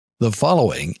The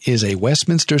following is a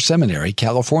Westminster Seminary,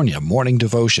 California morning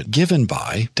devotion given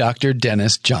by Dr.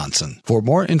 Dennis Johnson. For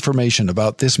more information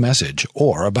about this message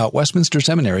or about Westminster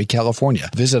Seminary, California,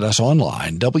 visit us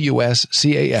online,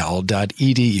 wscal.edu,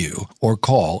 or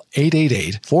call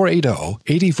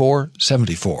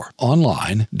 888-480-8474.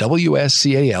 Online,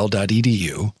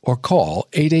 wscal.edu, or call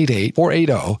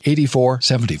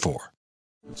 888-480-8474.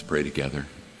 Let's pray together.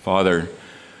 Father,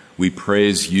 we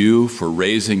praise you for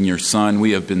raising your Son.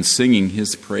 We have been singing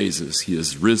his praises. He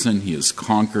has risen. He has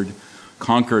conquered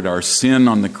our sin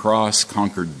on the cross,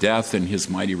 conquered death in his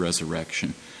mighty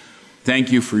resurrection.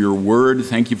 Thank you for your word.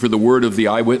 Thank you for the word of the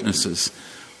eyewitnesses,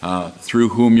 through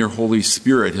whom your Holy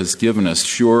Spirit has given us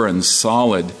sure and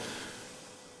solid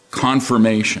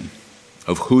confirmation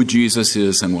of who Jesus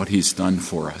is and what he's done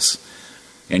for us.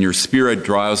 And your Spirit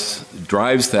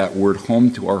drives that word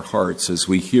home to our hearts as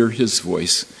we hear his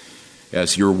voice,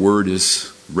 as your word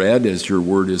is read, as your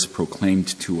word is proclaimed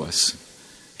to us.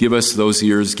 Give us those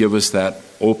ears, give us that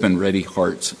open, ready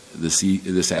heart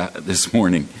this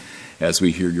morning as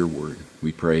we hear your word.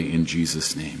 We pray in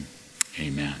Jesus' name.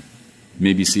 Amen. You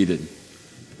may be seated.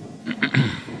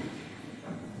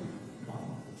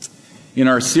 In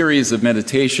our series of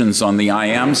meditations on the I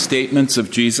am statements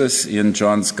of Jesus in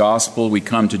John's Gospel, we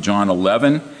come to John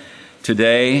 11.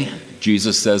 Today,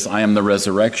 Jesus says, I am the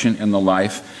resurrection and the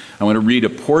life. I want to read a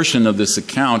portion of this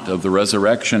account of the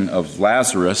resurrection of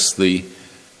Lazarus,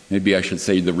 maybe I should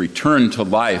say the return to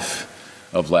life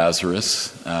of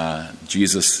Lazarus.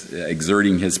 Jesus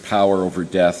exerting his power over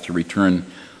death to return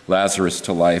Lazarus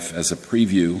to life as a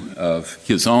preview of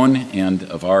his own and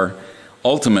of our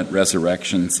ultimate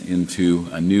resurrections into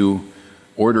a new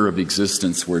order of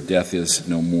existence where death is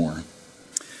no more.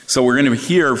 So we're going to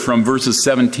hear from verses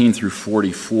 17 through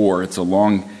 44. It's a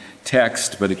long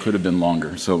text, but it could have been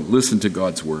longer. So listen to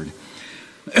God's word.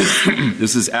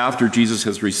 This is after Jesus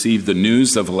has received the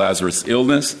news of Lazarus'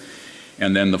 illness,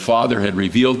 and then the Father had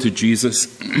revealed to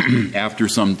Jesus, after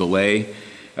some delay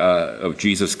of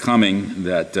Jesus coming,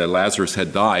 that Lazarus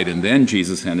had died, and then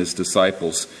Jesus and his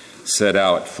disciples set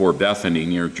out for Bethany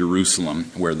near Jerusalem,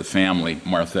 where the family,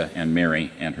 Martha and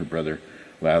Mary and her brother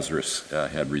Lazarus,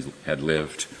 had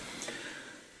lived.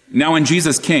 Now when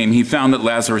Jesus came, he found that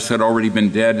Lazarus had already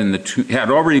been in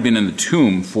the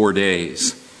tomb 4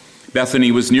 days. Bethany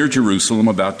was near Jerusalem,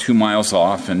 about 2 miles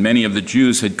off, and many of the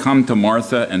Jews had come to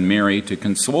Martha and Mary to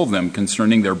console them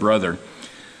concerning their brother.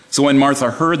 So when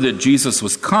Martha heard that Jesus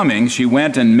was coming, she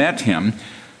went and met him,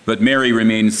 but Mary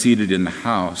remained seated in the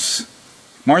house.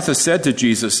 Martha said to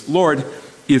Jesus, Lord,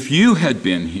 if you had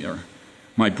been here,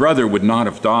 my brother would not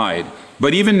have died.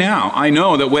 But even now, I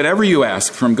know that whatever you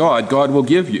ask from God, God will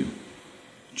give you.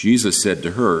 Jesus said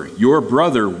to her, your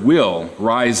brother will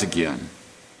rise again.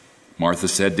 Martha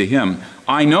said to him,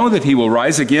 I know that he will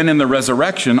rise again in the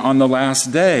resurrection on the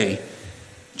last day.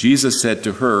 Jesus said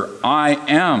to her, I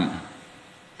am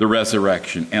the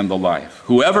resurrection and the life.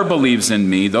 Whoever believes in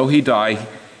me, though he die,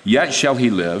 yet shall he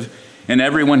live. And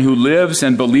everyone who lives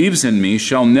and believes in me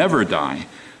shall never die.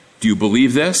 Do you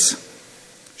believe this?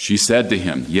 She said to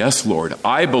him, yes, Lord,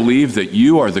 I believe that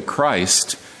you are the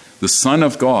Christ, the Son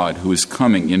of God, who is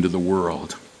coming into the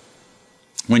world.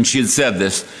 When she had said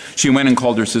this, she went and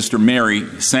called her sister Mary,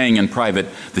 saying in private,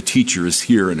 the teacher is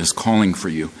here and is calling for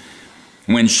you.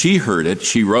 When she heard it,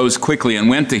 she rose quickly and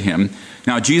went to him.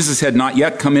 Now Jesus had not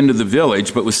yet come into the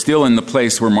village, but was still in the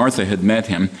place where Martha had met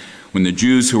him. When the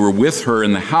Jews who were with her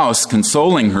in the house,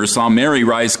 consoling her, saw Mary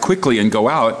rise quickly and go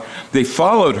out, they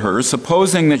followed her,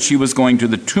 supposing that she was going to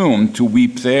the tomb to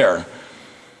weep there.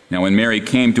 Now when Mary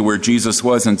came to where Jesus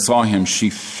was and saw him, she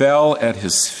fell at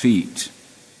his feet,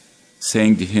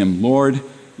 saying to him, Lord,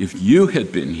 if you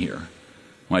had been here,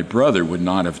 my brother would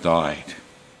not have died.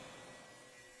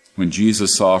 When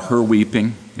Jesus saw her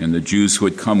weeping, and the Jews who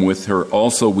had come with her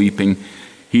also weeping,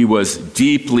 he was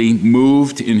deeply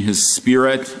moved in his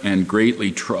spirit and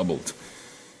greatly troubled.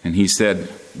 And he said,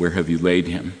 where have you laid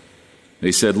him?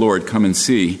 They said, Lord, come and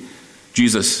see.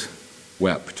 Jesus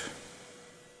wept.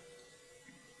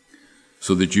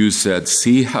 So the Jews said,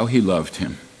 see how he loved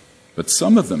him. But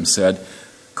some of them said,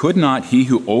 could not he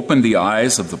who opened the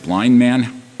eyes of the blind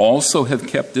man also have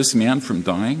kept this man from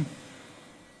dying?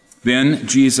 Then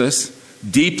Jesus,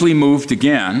 deeply moved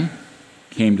again,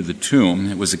 came to the tomb.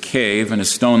 It was a cave, and a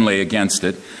stone lay against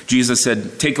it. Jesus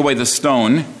said, take away the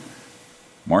stone.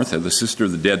 Martha, the sister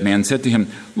of the dead man, said to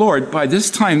him, Lord, by this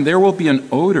time there will be an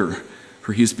odor,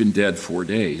 for he's been dead 4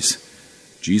 days.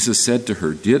 Jesus said to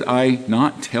her, did I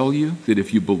not tell you that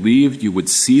if you believed, you would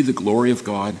see the glory of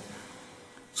God?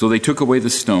 So they took away the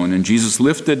stone, and Jesus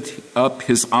lifted up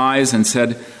his eyes and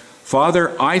said,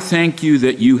 Father, I thank you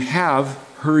that you have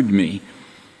heard me.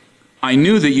 I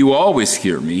knew that you always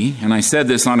hear me, and I said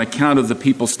this on account of the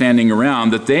people standing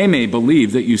around, that they may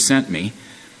believe that you sent me.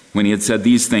 When he had said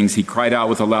these things, he cried out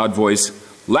with a loud voice,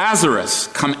 Lazarus,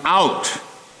 come out!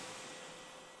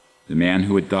 The man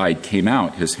who had died came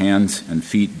out, his hands and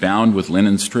feet bound with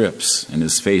linen strips, and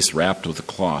his face wrapped with a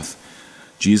cloth.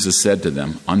 Jesus said to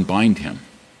them, unbind him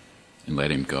and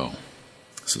let him go.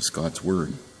 This is God's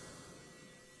word.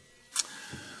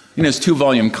 In his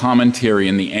 2-volume commentary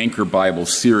in the Anchor Bible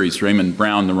series, Raymond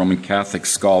Brown, the Roman Catholic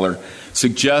scholar,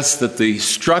 suggests that the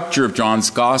structure of John's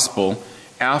Gospel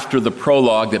after the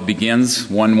prologue that begins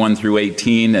 1:1 through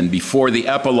 18 and before the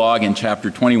epilogue in chapter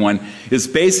 21 is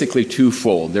basically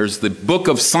twofold. There's the book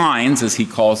of signs, as he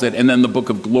calls it, and then the book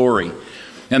of glory.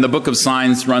 And the book of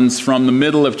signs runs from the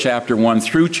middle of chapter 1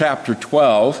 through chapter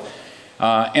 12.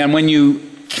 And when you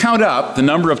count up the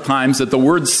number of times that the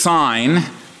word sign,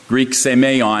 Greek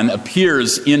semeion,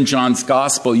 appears in John's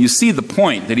Gospel, you see the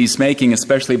point that he's making,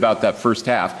 especially about that first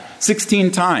half. 16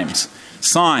 times,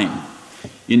 sign,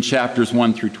 in chapters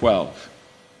 1 through 12.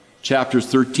 Chapters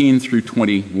 13 through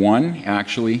 21,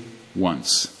 actually,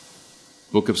 once.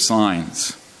 Book of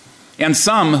signs. And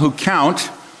some who count,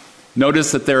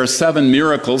 notice that there are 7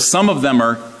 miracles. Some of them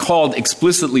are called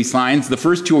explicitly signs. The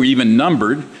first 2 are even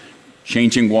numbered,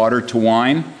 changing water to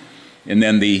wine, and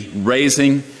then the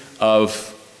raising of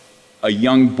a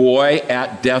young boy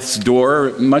at death's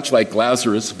door, much like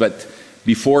Lazarus, but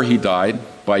before he died,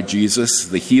 by Jesus,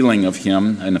 the healing of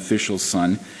him, an official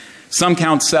son. Some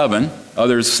count 7.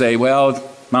 Others say,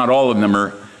 well, not all of them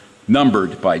are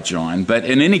numbered by John. But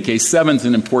in any case, 7 is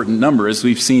an important number, as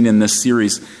we've seen in this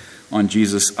series on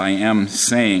Jesus' I am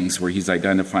sayings, where he's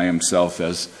identifying himself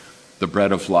as the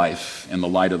bread of life and the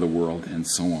light of the world, and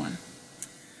so on.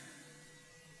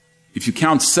 If you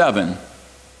count 7,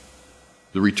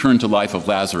 the return to life of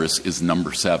Lazarus is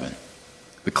number 7,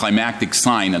 the climactic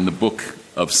sign in the book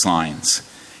of signs.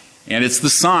 And it's the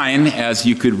sign, as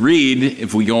you could read,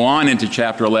 if we go on into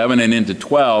chapter 11 and into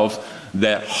 12,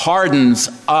 that hardens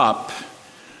up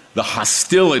the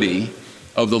hostility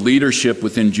of the leadership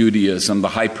within Judaism, the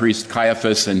high priest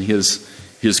Caiaphas and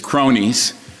his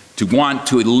cronies, to want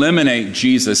to eliminate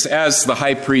Jesus as the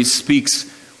high priest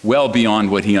speaks well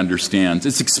beyond what he understands.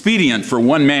 It's expedient for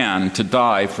one man to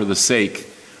die for the sake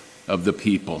of the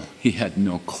people. He had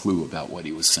no clue about what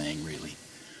he was saying, really.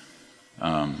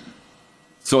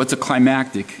 So it's a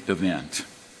climactic event.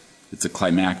 It's a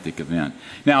climactic event.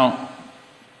 Now,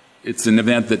 it's an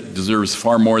event that deserves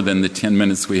far more than the 10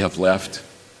 minutes we have left.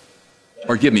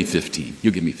 Or give me 15.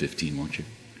 You'll give me 15, won't you?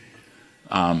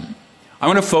 I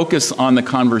want to focus on the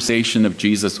conversation of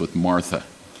Jesus with Martha.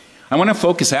 I want to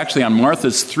focus actually on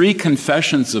Martha's 3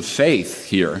 confessions of faith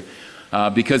here,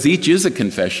 because each is a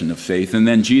confession of faith, and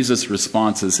then Jesus'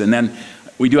 responses, and then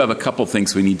we do have a couple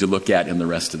things we need to look at in the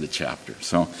rest of the chapter.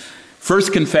 So,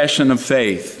 first confession of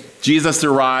faith. Jesus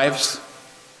arrives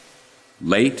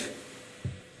late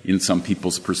in some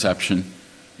people's perception,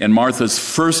 and Martha's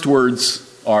first words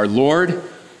are, Lord,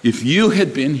 if you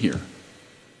had been here,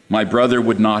 my brother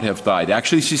would not have died.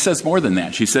 Actually, she says more than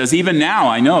that. She says, even now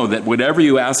I know that whatever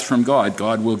you ask from God,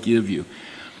 God will give you.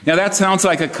 Now that sounds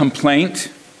like a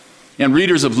complaint, and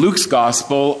readers of Luke's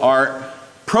gospel are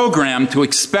programmed to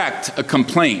expect a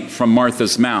complaint from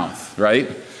Martha's mouth, right?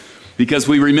 Because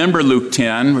we remember Luke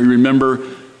 10, we remember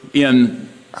in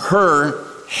her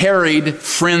harried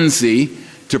frenzy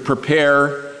to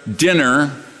prepare dinner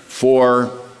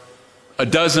for a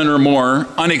dozen or more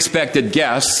unexpected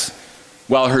guests,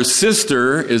 while her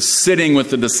sister is sitting with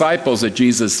the disciples at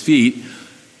Jesus' feet,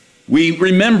 we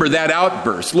remember that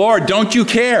outburst. Lord, don't you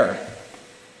care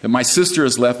that my sister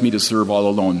has left me to serve all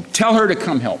alone? Tell her to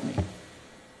come help me.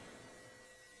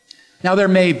 Now there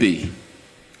may be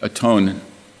a tone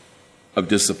of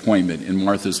disappointment in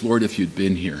Martha's, Lord, if you'd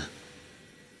been here,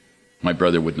 my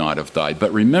brother would not have died.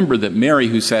 But remember that Mary,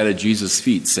 who sat at Jesus'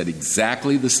 feet, said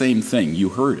exactly the same thing. You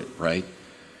heard it, right?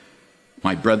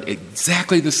 My brother,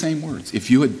 exactly the same words. If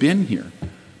you had been here,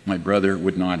 my brother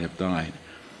would not have died.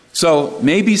 So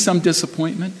maybe some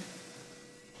disappointment,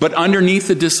 but underneath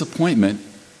the disappointment,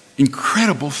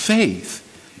 incredible faith.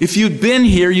 If you'd been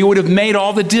here, you would have made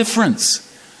all the difference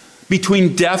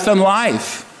between death and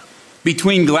life,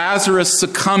 between Lazarus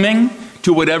succumbing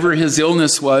to whatever his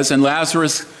illness was and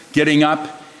Lazarus getting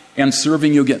up and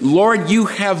serving you again. Lord, you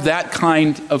have that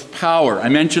kind of power. I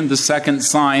mentioned the second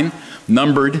sign,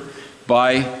 numbered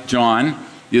by John,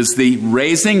 is the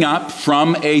raising up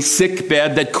from a sick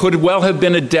bed that could well have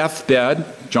been a deathbed.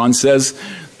 John says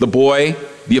the boy,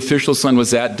 the official son,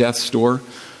 was at death's door.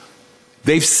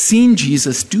 They've seen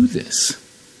Jesus do this.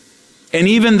 And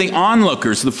even the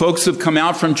onlookers, the folks who have come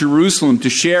out from Jerusalem to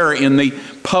share in the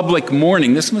public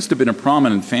mourning, this must have been a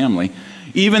prominent family,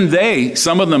 even they,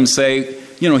 some of them say,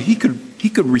 he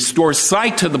could restore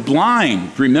sight to the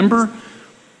blind. Remember?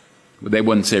 They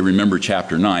wouldn't say remember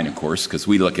chapter 9, of course, because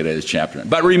we look at it as chapter 9.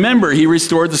 But remember, he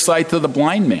restored the sight to the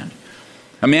blind man,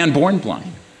 a man born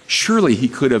blind. Surely he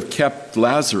could have kept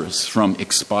Lazarus from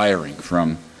expiring,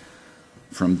 from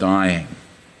dying.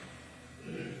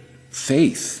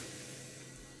 Faith.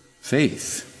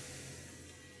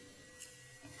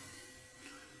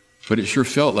 But it sure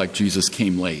felt like Jesus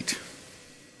came late.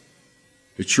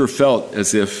 It sure felt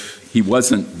as if he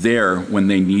wasn't there when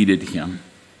they needed him.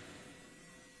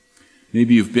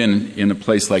 Maybe you've been in a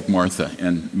place like Martha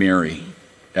and Mary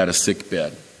at a sick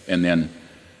bed, and then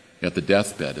at the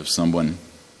deathbed of someone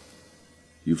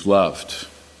you've loved,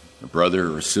 a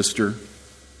brother or a sister,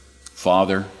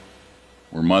 father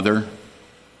or mother.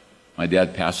 My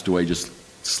dad passed away just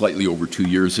slightly over 2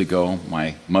 years ago.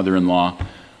 My mother-in-law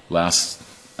last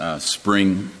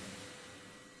spring.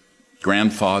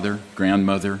 Grandfather,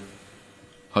 grandmother,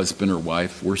 husband or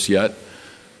wife. Worse yet,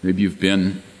 maybe you've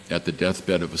been at the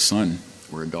deathbed of a son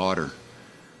or a daughter,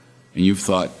 and you've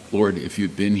thought, Lord, if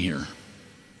you'd been here,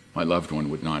 my loved one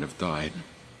would not have died.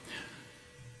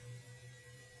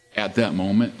 At that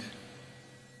moment,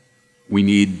 we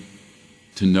need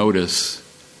to notice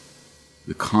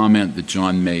the comment that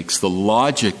John makes, the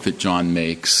logic that John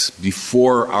makes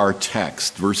before our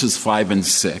text, verses 5 and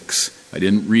 6. I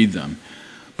didn't read them,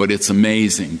 but it's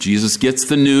amazing. Jesus gets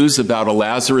the news about a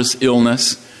Lazarus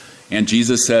illness, and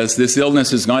Jesus says this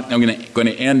illness is not going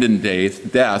to end in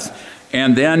death.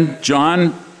 And then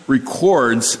John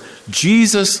records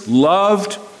Jesus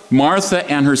loved Martha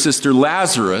and her sister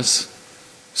Lazarus,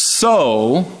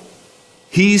 so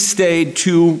he stayed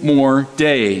 2 more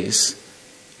days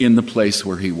in the place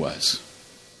where he was.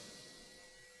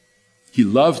 He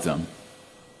loved them,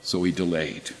 so he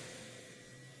delayed.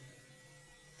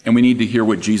 And we need to hear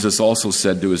what Jesus also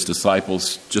said to his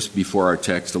disciples just before our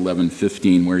text,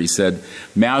 11:15, where he said,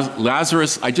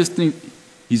 Lazarus, I just think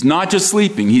he's not just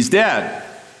sleeping, he's dead.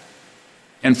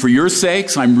 And for your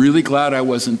sakes, I'm really glad I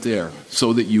wasn't there,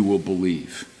 so that you will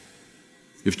believe.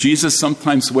 If Jesus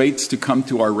sometimes waits to come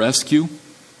to our rescue,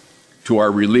 to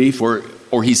our relief,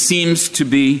 or he seems to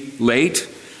be late,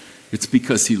 it's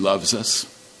because he loves us.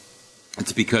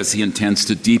 It's because he intends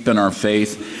to deepen our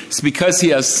faith. It's because he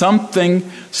has something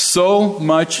so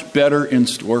much better in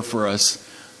store for us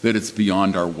that it's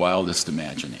beyond our wildest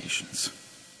imaginations.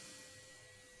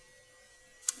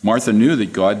 Martha knew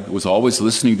that God was always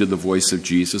listening to the voice of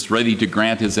Jesus, ready to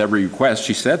grant his every request.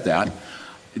 She said that.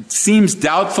 It seems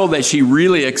doubtful that she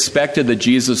really expected that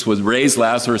Jesus would raise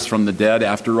Lazarus from the dead.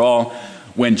 After all,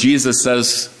 when Jesus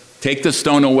says, take the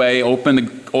stone away, open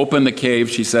the cave,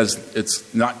 she says,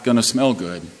 it's not going to smell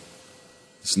good.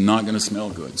 It's not going to smell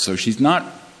good. So she's not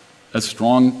as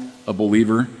strong a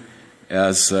believer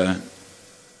as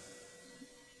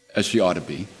she ought to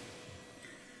be.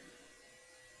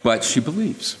 But she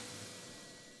believes.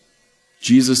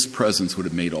 Jesus' presence would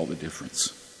have made all the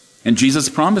difference. And Jesus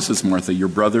promises Martha, your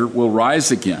brother will rise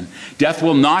again. Death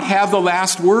will not have the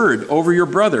last word over your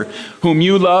brother, whom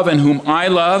you love and whom I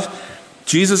love.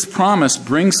 Jesus' promise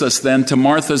brings us then to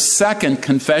Martha's second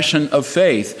confession of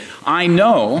faith. I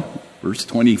know, verse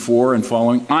 24 and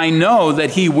following, I know that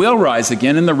he will rise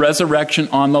again in the resurrection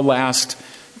on the last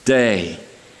day.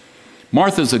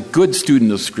 Martha's a good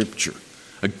student of Scripture,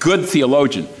 a good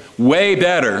theologian, way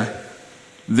better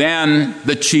than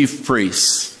the chief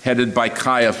priests, headed by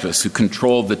Caiaphas, who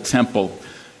controlled the temple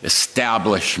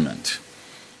establishment.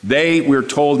 They, we're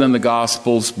told in the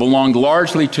Gospels, belonged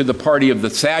largely to the party of the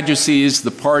Sadducees,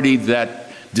 the party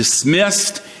that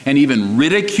dismissed and even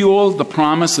ridiculed the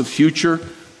promise of future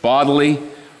bodily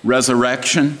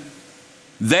resurrection.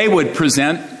 They would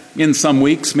present, in some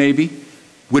weeks maybe,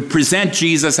 would present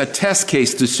Jesus a test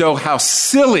case to show how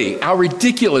silly, how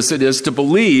ridiculous it is to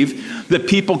believe that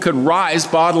people could rise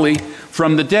bodily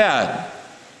from the dead.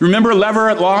 Remember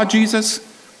Levirate-Law, Jesus?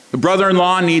 The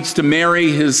brother-in-law needs to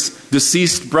marry his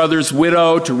deceased brother's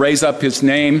widow to raise up his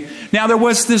name. Now there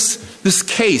was this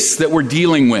case that we're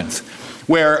dealing with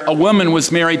where a woman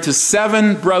was married to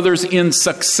 7 brothers in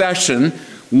succession,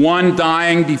 one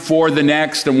dying before the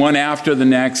next and one after the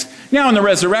next. Now in the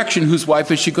resurrection, whose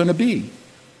wife is she going to be?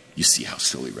 You see how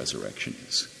silly resurrection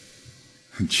is.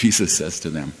 And Jesus says to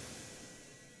them,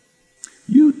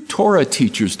 you Torah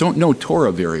teachers don't know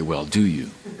Torah very well, do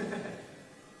you?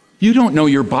 You don't know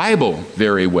your Bible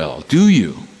very well, do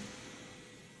you?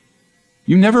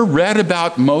 You never read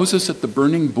about Moses at the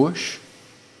burning bush?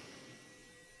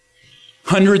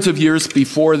 Hundreds of years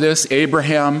before this,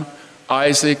 Abraham,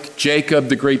 Isaac, Jacob,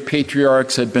 the great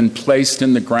patriarchs, had been placed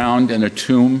in the ground in a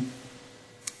tomb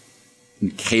in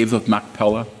the cave of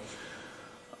Machpelah.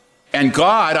 And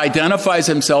God identifies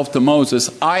himself to Moses,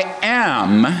 I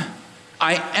am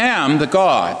the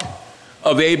God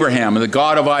of Abraham, and the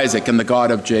God of Isaac, and the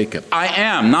God of Jacob. I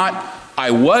am, not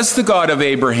I was the God of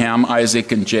Abraham,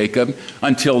 Isaac, and Jacob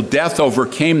until death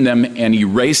overcame them and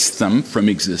erased them from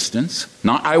existence.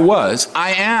 Not I was,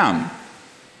 I am.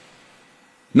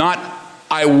 Not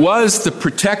I was the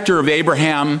protector of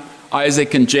Abraham,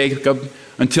 Isaac, and Jacob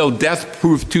until death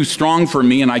proved too strong for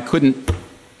me and I couldn't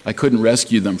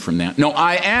rescue them from that. No,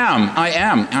 I am.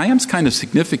 I am's kind of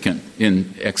significant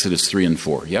in Exodus 3 and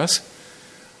 4, yes?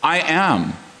 I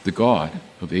am the God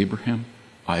of Abraham,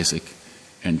 Isaac,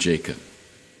 and Jacob.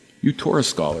 You Torah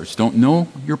scholars don't know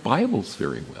your Bibles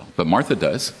very well, but Martha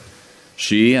does.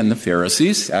 She and the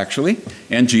Pharisees, actually,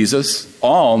 and Jesus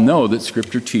all know that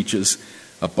Scripture teaches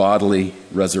a bodily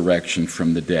resurrection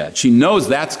from the dead. She knows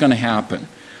that's going to happen.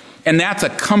 And that's a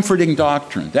comforting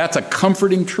doctrine. That's a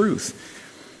comforting truth.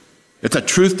 It's a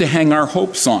truth to hang our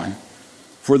hopes on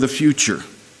for the future.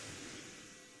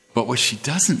 But what she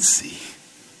doesn't see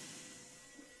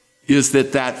is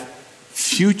that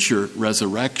future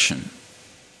resurrection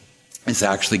is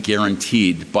actually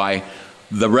guaranteed by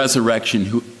the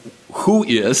resurrection who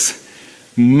is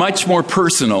much more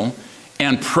personal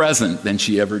and present than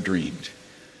she ever dreamed.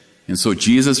 And so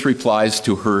Jesus replies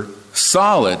to her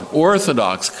solid,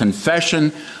 orthodox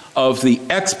confession of the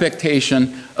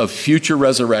expectation of future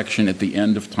resurrection at the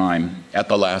end of time, at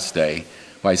the last day,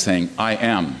 by saying, I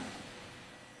am.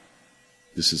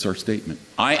 This is our statement.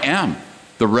 I am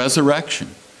the resurrection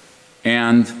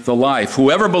and the life.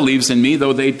 Whoever believes in me,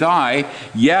 though they die,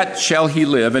 yet shall he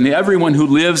live. And everyone who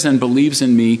lives and believes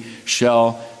in me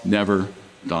shall never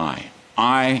die.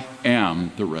 I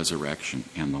am the resurrection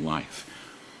and the life.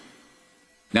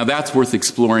 Now that's worth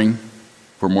exploring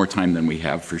for more time than we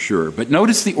have, for sure. But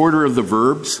notice the order of the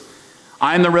verbs.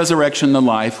 I am the resurrection and the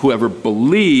life. Whoever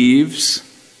believes,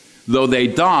 though they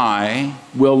die,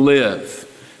 will live.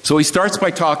 So he starts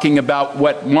by talking about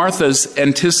what Martha's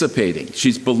anticipating.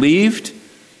 She's believed.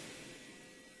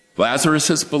 Lazarus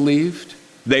has believed.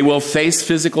 They will face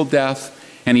physical death,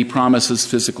 and he promises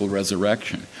physical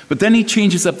resurrection. But then he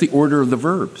changes up the order of the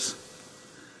verbs.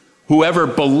 Whoever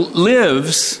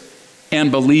lives and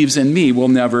believes in me will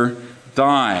never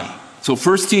die. So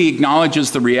first he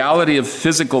acknowledges the reality of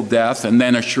physical death and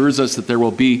then assures us that there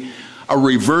will be a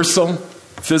reversal,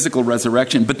 physical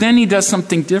resurrection. But then he does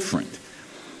something different.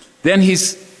 Then he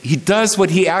does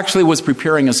what he actually was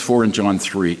preparing us for in John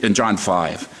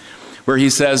 5, where he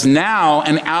says, now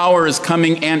an hour is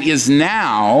coming and is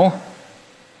now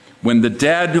when the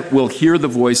dead will hear the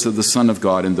voice of the Son of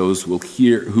God, and those who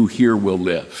hear will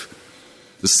live.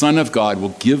 The Son of God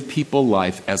will give people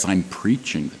life as I'm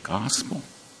preaching the gospel.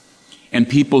 And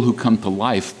people who come to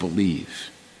life believe.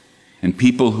 And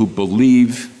people who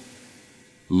believe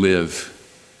live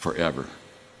forever.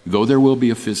 Though there will be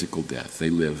a physical death,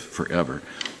 they live forever.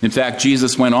 In fact,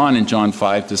 Jesus went on in John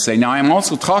 5 to say, now I'm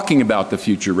also talking about the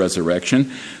future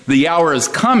resurrection. The hour is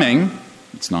coming,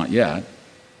 it's not yet,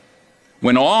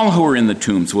 when all who are in the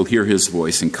tombs will hear his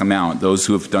voice and come out, those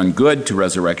who have done good to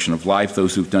resurrection of life,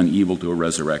 those who have done evil to a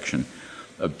resurrection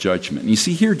of judgment. And you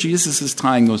see here, Jesus is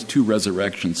tying those two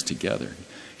resurrections together.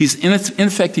 In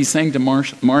effect, he's saying to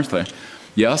Martha,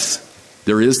 yes,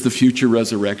 there is the future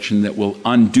resurrection that will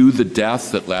undo the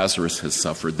death that Lazarus has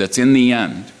suffered, that's in the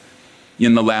end,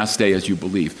 in the last day as you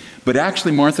believe. But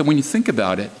actually, Martha, when you think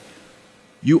about it,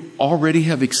 you already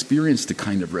have experienced a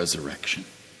kind of resurrection.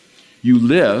 You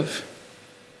live,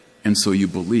 and so you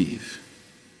believe.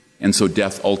 And so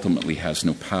death ultimately has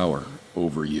no power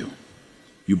over you.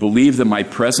 You believe that my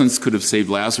presence could have saved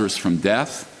Lazarus from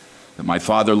death, that my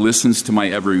Father listens to my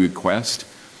every request.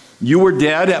 You were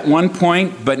dead at one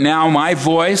point, but now my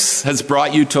voice has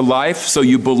brought you to life, so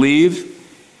you believe.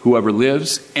 Whoever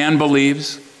lives and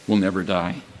believes will never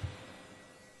die.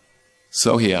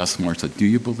 So he asked Martha, do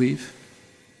you believe?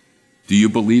 Do you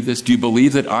believe this? Do you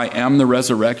believe that I am the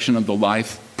resurrection of the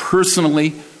life,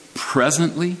 personally,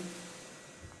 presently?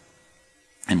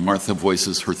 And Martha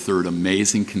voices her third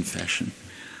amazing confession.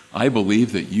 I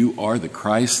believe that you are the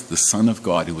Christ, the Son of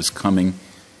God, who is coming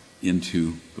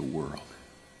into the world.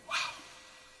 Wow.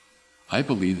 I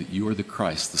believe that you are the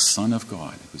Christ, the Son of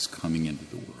God, who is coming into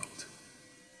the world.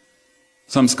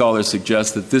 Some scholars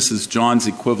suggest that this is John's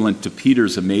equivalent to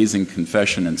Peter's amazing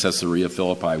confession in Caesarea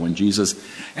Philippi when Jesus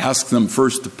asked them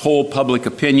first to poll public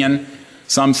opinion.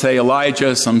 Some say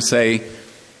Elijah, some say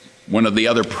one of the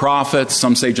other prophets,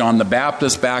 some say John the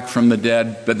Baptist back from the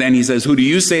dead. But then he says, who do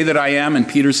you say that I am? And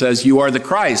Peter says, you are the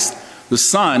Christ, the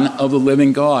Son of the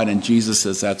living God. And Jesus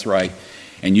says, that's right.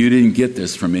 And you didn't get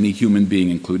this from any human being,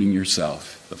 including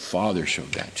yourself. The Father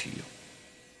showed that to you.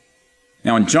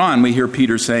 Now in John, we hear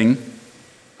Peter saying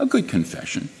a good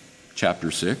confession.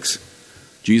 Chapter 6.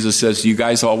 Jesus says, you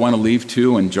guys all want to leave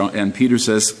too? And Peter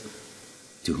says,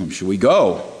 to whom shall we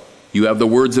go? You have the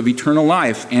words of eternal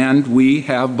life, and we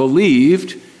have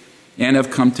believed and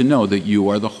have come to know that you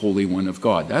are the Holy One of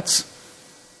God. That's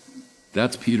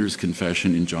Peter's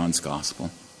confession in John's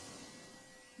Gospel.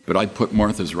 But I'd put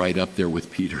Martha's right up there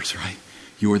with Peter's, right?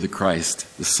 You are the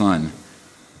Christ, the Son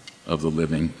of the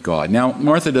living God. Now,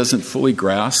 Martha doesn't fully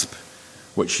grasp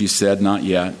what she said, not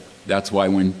yet. That's why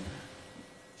when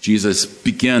Jesus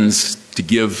begins to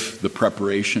give the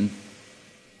preparation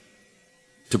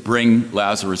to bring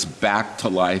Lazarus back to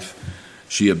life,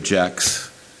 she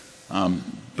objects.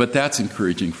 But that's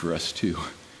encouraging for us too,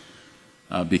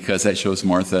 because that shows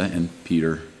Martha and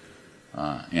Peter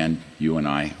and you and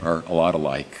I are a lot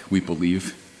alike. We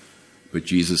believe, but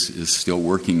Jesus is still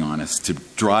working on us to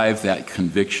drive that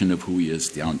conviction of who he is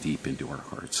down deep into our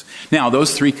hearts. Now,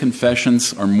 those 3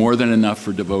 confessions are more than enough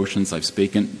for devotions. I've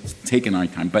taken our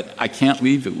time, but I can't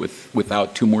leave it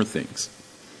without 2 more things.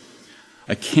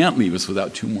 I can't leave us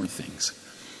without 2 more things.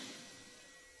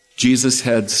 Jesus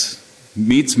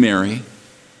meets Mary,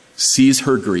 sees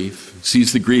her grief,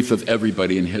 sees the grief of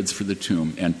everybody, and heads for the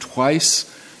tomb. And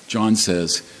twice, John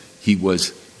says, he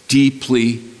was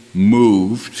deeply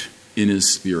moved in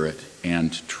his spirit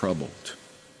and troubled.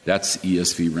 That's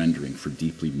ESV rendering for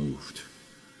deeply moved.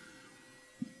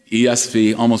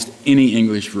 ESV, almost any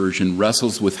English version,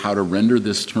 wrestles with how to render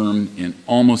this term, and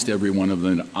almost every one of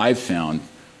them that I've found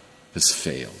has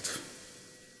failed.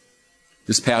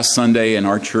 This past Sunday in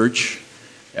our church,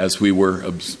 as we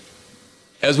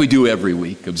do every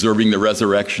week, observing the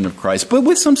resurrection of Christ, but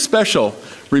with some special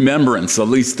remembrance, at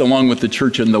least along with the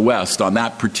church in the West, on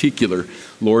that particular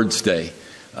Lord's Day.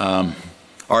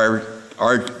 Our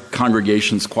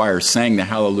congregation's choir sang the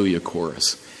Hallelujah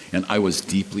chorus, and I was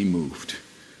deeply moved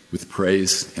with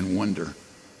praise and wonder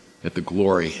at the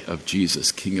glory of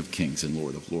Jesus, King of Kings and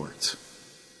Lord of Lords.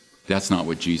 That's not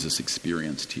what Jesus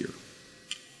experienced here.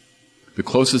 The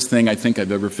closest thing I think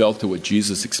I've ever felt to what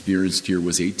Jesus experienced here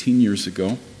was 18 years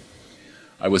ago.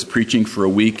 I was preaching for a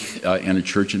week in a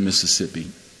church in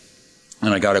Mississippi,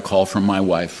 and I got a call from my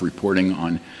wife reporting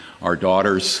on our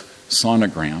daughter's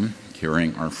sonogram,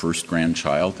 carrying our first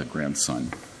grandchild, a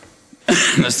grandson.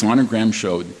 The sonogram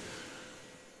showed,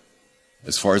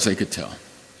 as far as I could tell,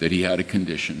 that he had a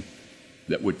condition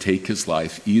that would take his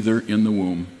life either in the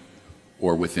womb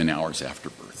or within hours after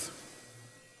birth.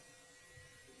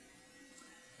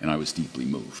 And I was deeply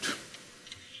moved.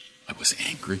 I was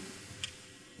angry.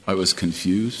 I was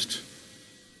confused.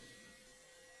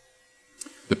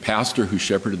 The pastor who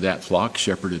shepherded that flock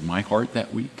shepherded my heart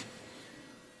that week.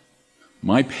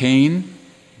 My pain,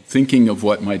 thinking of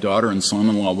what my daughter and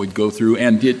son-in-law would go through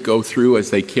and did go through as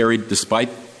they carried, despite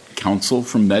counsel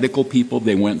from medical people,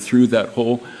 they went through that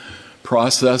whole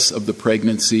process of the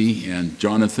pregnancy, and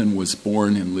Jonathan was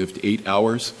born and lived 8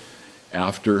 hours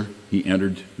after he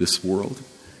entered this world,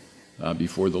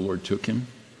 before the Lord took him.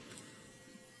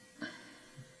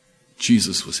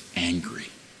 Jesus was angry.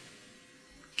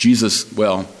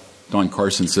 Don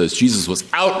Carson says, Jesus was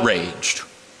outraged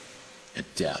at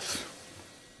death,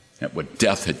 at what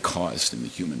death had caused in the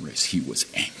human race. He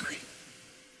was angry.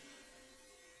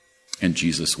 And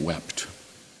Jesus wept.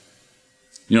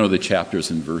 You know, the chapters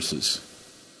and verses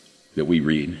that we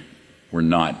read were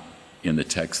not in the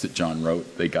text that John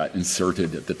wrote. They got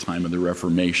inserted at the time of the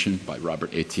Reformation by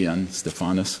Robert Etienne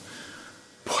Stephanus.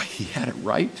 Boy, he had it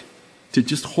right to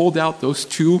just hold out those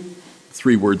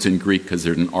 3 words in Greek, because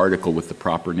there's an article with the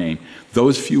proper name.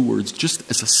 Those few words just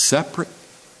as a separate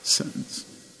sentence.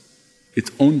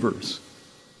 Its own verse.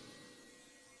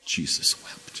 Jesus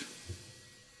wept.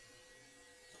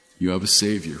 You have a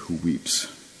Savior who weeps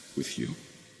with you.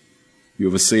 You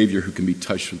have a Savior who can be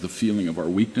touched with the feeling of our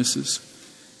weaknesses.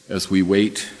 As we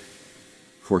wait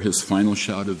for his final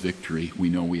shout of victory, we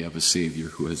know we have a Savior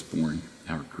who has borne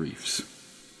our griefs.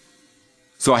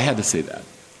 So I had to say that.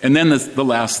 And then the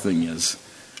last thing is,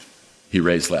 he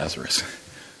raised Lazarus,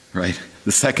 right?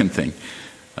 The second thing,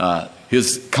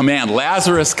 his command,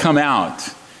 Lazarus, come out.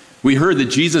 We heard that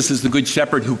Jesus is the good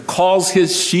shepherd who calls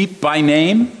his sheep by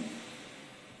name.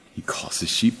 He calls his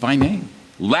sheep by name.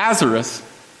 Lazarus,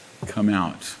 come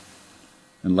out.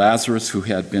 And Lazarus, who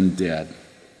had been dead,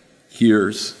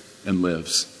 hears and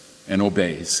lives and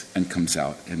obeys and comes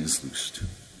out and is loosed.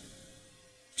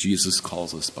 Jesus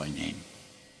calls us by name.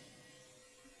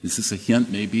 Is this a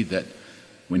hint maybe that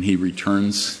when he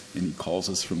returns and he calls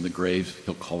us from the grave,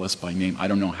 he'll call us by name. I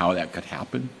don't know how that could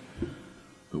happen,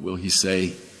 but will he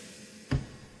say,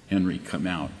 Henry, come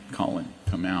out. Colin,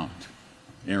 come out.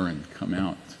 Aaron, come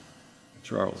out.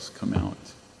 Charles, come out.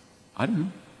 I don't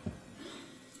know.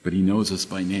 But he knows us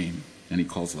by name, and he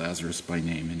calls Lazarus by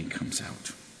name, and he comes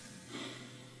out.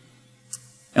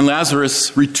 And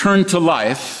Lazarus returned to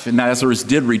life, and Lazarus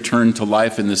did return to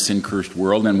life in the sin-cursed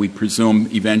world, and we presume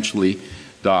eventually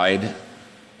died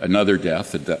another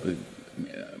death.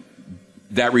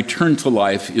 That return to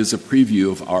life is a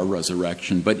preview of our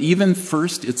resurrection. But even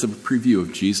first, it's a preview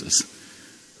of Jesus'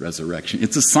 resurrection.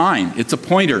 It's a sign. It's a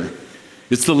pointer.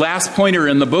 It's the last pointer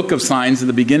in the book of signs at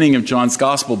the beginning of John's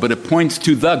Gospel, but it points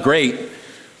to the great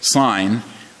sign.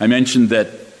 I mentioned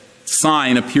that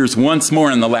sign appears once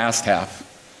more in the last half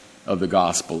of the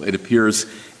Gospel. It appears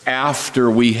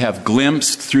after we have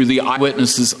glimpsed through the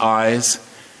eyewitnesses' eyes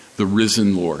the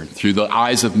risen Lord, through the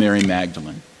eyes of Mary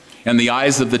Magdalene. And the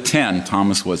eyes of the 10,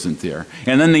 Thomas wasn't there.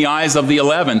 And then the eyes of the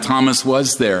 11, Thomas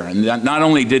was there. And not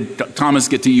only did Thomas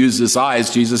get to use his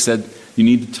eyes, Jesus said, you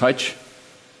need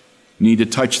to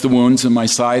touch the wounds in my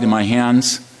side and my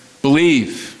hands.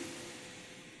 Believe.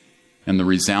 And the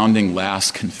resounding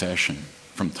last confession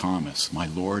from Thomas, my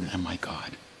Lord and my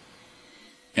God.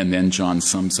 And then John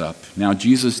sums up. Now,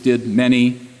 Jesus did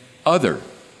many other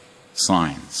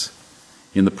signs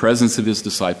in the presence of his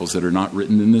disciples that are not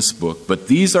written in this book, but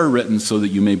these are written so that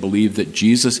you may believe that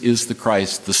Jesus is the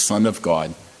Christ, the Son of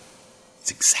God.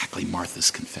 It's exactly Martha's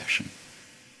confession.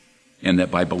 And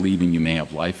that by believing you may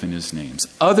have life in his names.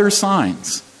 Other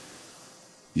signs.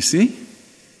 You see?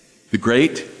 The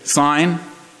great sign.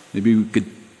 Maybe we could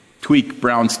tweak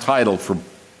Brown's title for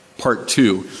part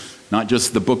 2. Not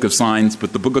just the book of signs,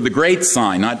 but the book of the great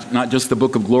sign. Not just the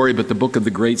book of glory, but the book of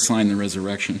the great sign, the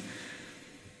resurrection.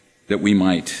 That we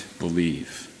might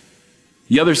believe.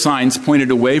 The other signs pointed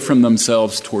away from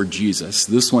themselves toward Jesus.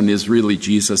 This one is really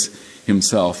Jesus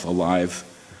himself alive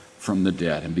from the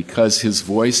dead. And because his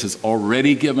voice has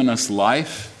already given us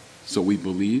life, so we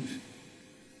believe.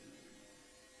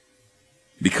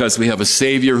 Because we have a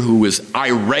Savior who is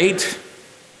irate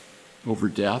over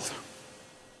death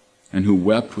and who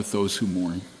wept with those who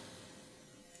mourn.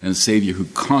 And a Savior who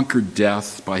conquered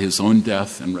death by his own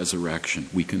death and resurrection,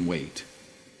 we can wait.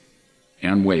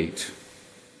 And wait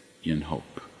in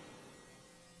hope.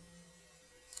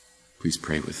 Please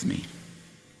pray with me.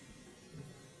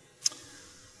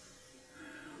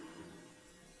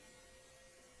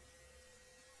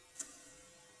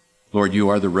 Lord, you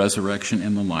are the resurrection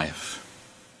and the life.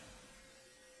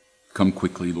 Come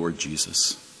quickly, Lord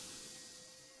Jesus.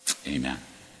 Amen.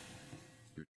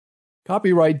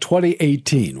 Copyright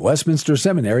 2018, Westminster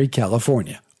Seminary,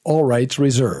 California. All rights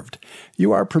reserved.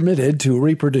 You are permitted to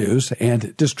reproduce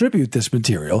and distribute this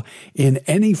material in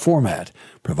any format,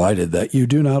 provided that you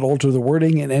do not alter the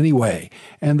wording in any way,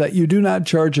 and that you do not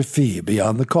charge a fee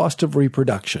beyond the cost of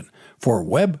reproduction. For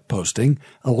web posting,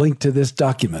 a link to this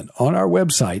document on our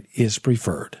website is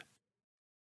preferred.